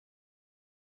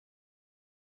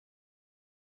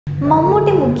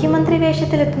മമ്മൂട്ടി മുഖ്യമന്ത്രി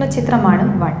വേഷത്തിലെത്തുന്ന ചിത്രമാണ്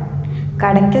വൺ.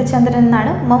 കടയ്ക്കൽ ചന്ദ്രൻ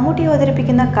എന്നാണ് മമ്മൂട്ടി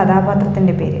അവതരിപ്പിക്കുന്ന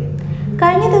കഥാപാത്രത്തിന്റെ പേര്.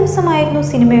 കഴിഞ്ഞ ദിവസമായിരുന്നു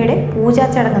സിനിമയുടെ പൂജാ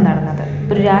ചടങ്ങ് നടന്നത്.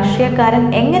 ഒരു രാഷ്ട്രീയക്കാരൻ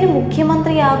എങ്ങനെ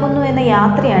മുഖ്യമന്ത്രിയാകുന്നു എന്ന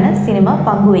യാത്രയാണ് സിനിമ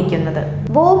പങ്കുവയ്ക്കുന്നത്.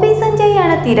 ബോബി സഞ്ജയ്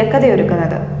ആണ്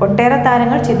തിരക്കഥയൊരുക്കുന്നത്. ഒട്ടേറെ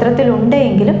താരങ്ങൾ ചിത്രത്തിലുണ്ട്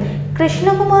എങ്കിലും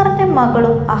കൃഷ്ണകുമാറിന്റെ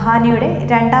മകളും അഹാനയുടെ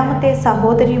രണ്ടാമത്തെ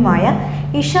സഹോദരിയുമായ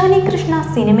ഇഷാനി കൃഷ്ണ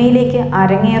സിനിമയിലേക്ക്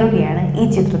അരങ്ങേറുകയാണ് ഈ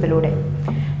ചിത്രത്തിലൂടെ.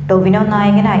 ടൊവിനോ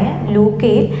നായകനായ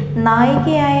ലൂക്കയിൽ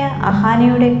നായികയായ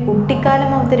അഹാനയുടെ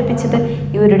കുട്ടിക്കാലം അവതരിപ്പിച്ചത്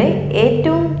ഇവരുടെ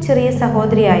ഏറ്റവും ചെറിയ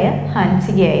സഹോദരിയായ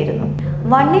ഹൻസികയായിരുന്നു.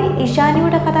 വണ്ണിൽ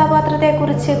ഇഷാനിയുടെ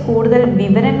കഥാപാത്രത്തെക്കുറിച്ച് കൂടുതൽ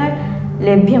വിവരങ്ങൾ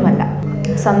ലഭ്യമല്ല.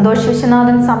 സന്തോഷ്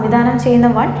വിശ്വനാഥൻ സംവിധാനം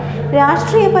ചെയ്യുന്ന വൺ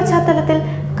രാഷ്ട്രീയ പശ്ചാത്തലത്തിൽ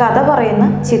കഥ പറയുന്ന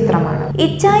ചിത്രമാണ്.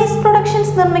 ഇച്ചായിസ്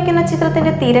പ്രൊഡക്ഷൻസ് നിർമ്മിക്കുന്ന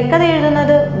ചിത്രത്തിന്റെ തിരക്കഥ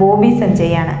എഴുതുന്നത് ബോബി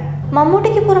സഞ്ജയ് ആണ്.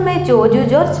 മമ്മൂട്ടിക്ക് പുറമെ Joju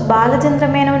George, Balachandra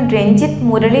Menon, Ranjith,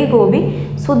 Murali Gopi,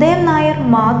 Sudev Nair,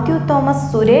 Mathew Thomas,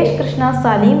 Suresh Krishna,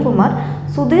 Saleem Kumar,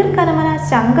 Sudheer Karamana,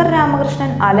 Shankar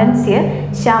Ramakrishnan, Alencier,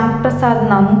 Shyamprasad,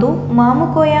 Nandu,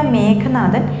 Mamukkoya,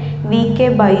 Meghanathan, V K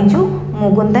Baiju,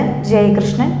 Mukundan,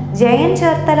 Jayakrishnan, Jayan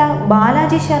Cherthala,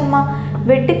 Balaji Sharma,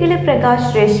 വെട്ടുകിളി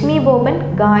Prakash, Rashmi Boban,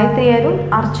 Gayathri Arun,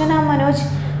 അർച്ചന മനോജ്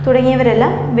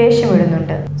തുടങ്ങിയവരെല്ലാം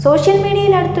വേഷമിടുന്നുണ്ട്. സോഷ്യൽ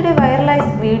മീഡിയയിൽ അടുത്തിടെ വൈറലായ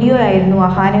വീഡിയോ ആയിരുന്നു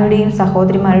അഹാനയുടെയും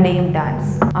സഹോദരിമാരുടെയും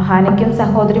ഡാൻസ്. അഹാനയ്ക്കും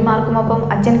സഹോദരിമാർക്കുമൊപ്പം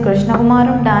അച്ഛൻ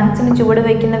കൃഷ്ണകുമാറും ഡാൻസിന്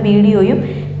ചുവടുവയ്ക്കുന്ന വീഡിയോയും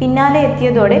പിന്നാലെ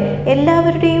എത്തിയതോടെ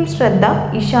എല്ലാവരുടെയും ശ്രദ്ധ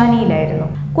ഇഷാനിയിലായിരുന്നു.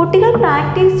 കുട്ടികൾ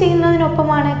പ്രാക്ടീസ്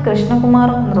ചെയ്യുന്നതിനൊപ്പമാണ്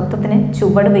കൃഷ്ണകുമാറും നൃത്തത്തിന്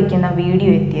ചുവടുവയ്ക്കുന്ന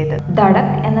വീഡിയോ എത്തിയത്.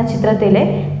 ധടക് എന്ന ചിത്രത്തിലെ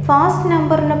ഫാസ്റ്റ്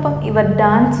നമ്പറിനൊപ്പം ഇവർ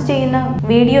ഡാൻസ് ചെയ്യുന്ന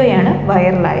വീഡിയോയാണ്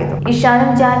വൈറലായത്.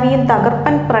 ഇഷാനും ജാൻവിയും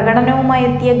തകർപ്പൻ പ്രകടനവുമായി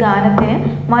എത്തിയ ഗാനത്തിന്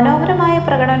മനോഹരമായ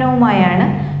പ്രകടനവുമായാണ്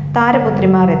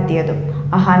താരപുത്രിമാർ എത്തിയതും.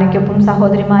 അഹാനയ്ക്കൊപ്പം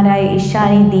സഹോദരിമാരായ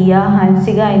ഇഷാനി, ദിയ,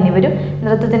 ഹൻസിക എന്നിവരും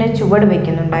നൃത്തത്തിന് ചുവട്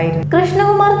വയ്ക്കുന്നുണ്ടായിരുന്നു.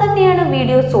 കൃഷ്ണകുമാർ തന്നെയാണ്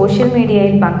വീഡിയോ സോഷ്യൽ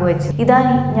മീഡിയയിൽ പങ്കുവച്ചത്. ഇതാ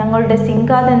ഞങ്ങളുടെ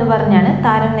സിംഗാദ് എന്ന് പറഞ്ഞാണ്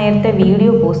താരം നേരത്തെ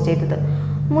വീഡിയോ പോസ്റ്റ് ചെയ്തത്.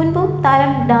 മുൻപും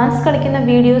താരം ഡാൻസ് കളിക്കുന്ന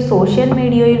വീഡിയോ സോഷ്യൽ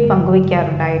മീഡിയയിൽ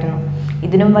പങ്കുവയ്ക്കാറുണ്ടായിരുന്നു.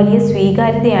 ഇതിനും വലിയ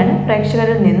സ്വീകാര്യതയാണ്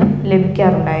പ്രേക്ഷകരിൽ നിന്നും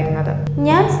ലഭിക്കാറുണ്ടായിരുന്നത്.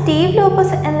 ഞാൻ സ്റ്റീവ്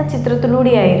ലോപ്പസ് എന്ന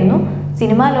ചിത്രത്തിലൂടെയായിരുന്നു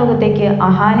സിനിമാ ലോകത്തേക്ക്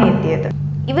അഹാന എത്തിയത്.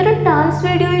 ഇവരുടെ ഡാൻസ്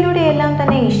വീഡിയോയിലൂടെയെല്ലാം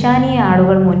തന്നെ ഇഷാനിയെ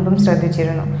ആളുകൾ മുൻപും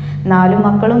ശ്രദ്ധിച്ചിരുന്നു. 4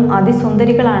 മക്കളും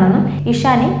അതിസുന്ദരികളാണെന്നും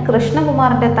ഇഷാനി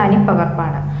കൃഷ്ണകുമാറിന്റെ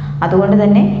തനിപ്പകർപ്പാണ്. അതുകൊണ്ട്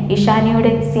തന്നെ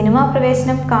ഇഷാനിയുടെ സിനിമാ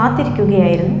പ്രവേശനം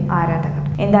കാത്തിരിക്കുകയായിരുന്നു ആരാധകർ.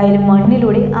 എന്തായാലും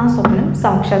മണ്ണിലൂടെ ആ സ്വപ്നം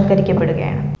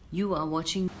സാക്ഷാത്കരിക്കപ്പെടുകയാണ്.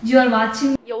 You're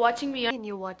watching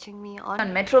me on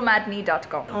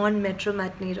metromatinee.com. on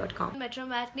metromatinee.com.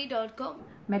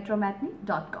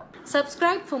 metromatinee.com.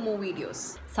 Subscribe for more videos.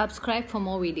 Subscribe for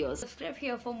more videos. Subscribe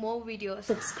here for more videos.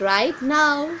 Subscribe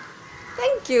now.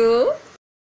 Thank you.